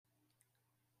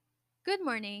Good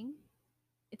morning.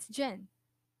 It's Jen.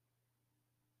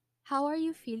 How are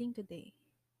you feeling today?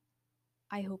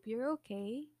 I hope you're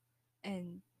okay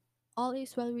and all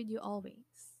is well with you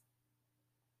always.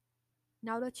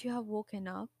 Now that you have woken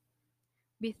up,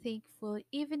 be thankful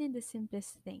even in the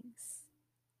simplest things,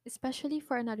 especially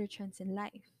for another chance in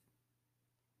life.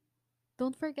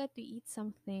 Don't forget to eat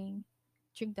something,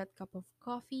 drink that cup of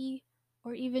coffee,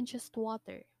 or even just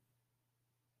water.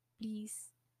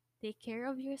 Please take care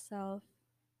of yourself,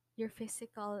 your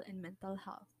physical and mental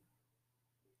health.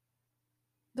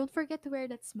 Don't forget to wear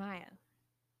that smile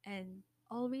and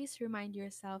always remind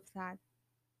yourself that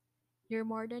you're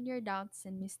more than your doubts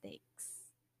and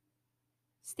mistakes.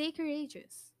 Stay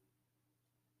courageous.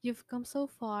 You've come so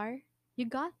far. You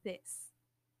got this.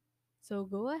 So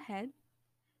go ahead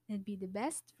and be the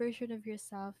best version of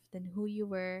yourself than who you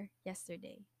were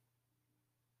yesterday.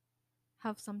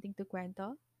 Have something to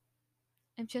cuento?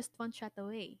 I'm just one shot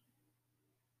away.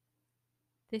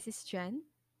 This is Jen,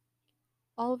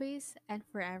 always and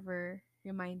forever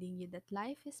reminding you that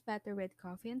life is better with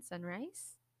coffee and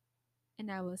sunrise.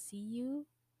 And I will see you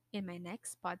in my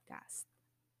next podcast.